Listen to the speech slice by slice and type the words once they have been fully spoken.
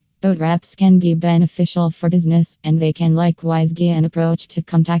Boat wraps can be beneficial for business, and they can likewise be an approach to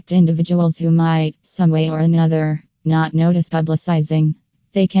contact individuals who might, some way or another, not notice publicizing.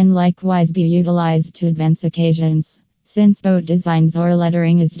 They can likewise be utilized to advance occasions. Since boat designs or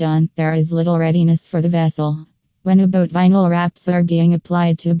lettering is done, there is little readiness for the vessel. When a boat vinyl wraps are being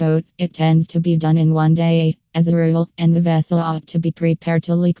applied to a boat, it tends to be done in one day, as a rule, and the vessel ought to be prepared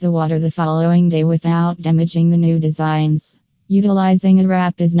to leak the water the following day without damaging the new designs. Utilizing a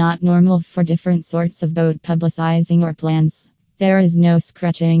wrap is not normal for different sorts of boat publicizing or plans. There is no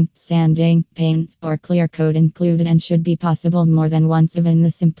scratching, sanding, paint, or clear coat included and should be possible more than once given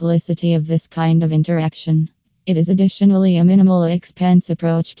the simplicity of this kind of interaction. It is additionally a minimal expense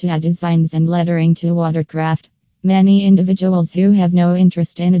approach to add designs and lettering to watercraft. Many individuals who have no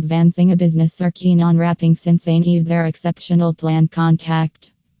interest in advancing a business are keen on wrapping since they need their exceptional plan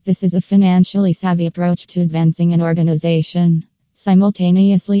contact. This is a financially savvy approach to advancing an organization.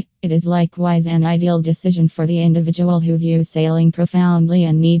 Simultaneously, it is likewise an ideal decision for the individual who views sailing profoundly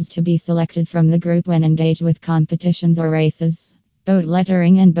and needs to be selected from the group when engaged with competitions or races. Boat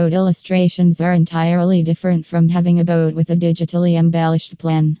lettering and boat illustrations are entirely different from having a boat with a digitally embellished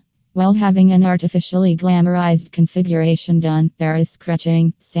plan. While having an artificially glamorized configuration done, there is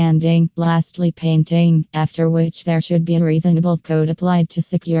scratching, sanding, lastly painting, after which there should be a reasonable coat applied to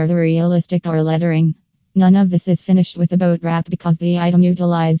secure the realistic or lettering. None of this is finished with a boat wrap because the item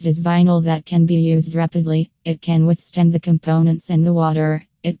utilized is vinyl that can be used rapidly. It can withstand the components in the water.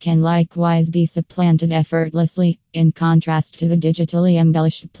 It can likewise be supplanted effortlessly, in contrast to the digitally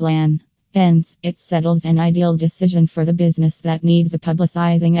embellished plan. Hence, it settles an ideal decision for the business that needs a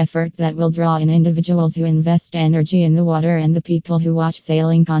publicizing effort that will draw in individuals who invest energy in the water and the people who watch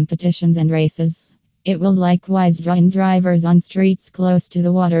sailing competitions and races. It will likewise draw in drivers on streets close to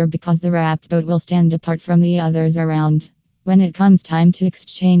the water because the wrapped boat will stand apart from the others around. When it comes time to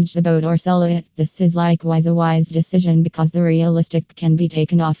exchange the boat or sell it, this is likewise a wise decision because the realistic can be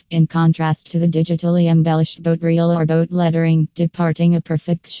taken off, in contrast to the digitally embellished boat reel or boat lettering, departing a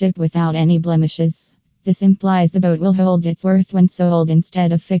perfect ship without any blemishes. This implies the boat will hold its worth when sold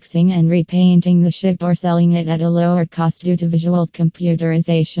instead of fixing and repainting the ship or selling it at a lower cost due to visual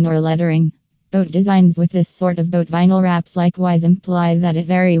computerization or lettering. Boat designs with this sort of boat vinyl wraps likewise imply that it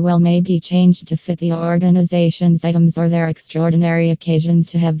very well may be changed to fit the organization's items or their extraordinary occasions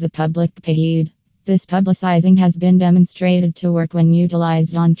to have the public paid. This publicizing has been demonstrated to work when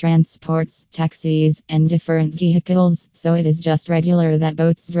utilized on transports, taxis, and different vehicles, so it is just regular that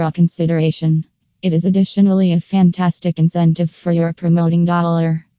boats draw consideration. It is additionally a fantastic incentive for your promoting dollar.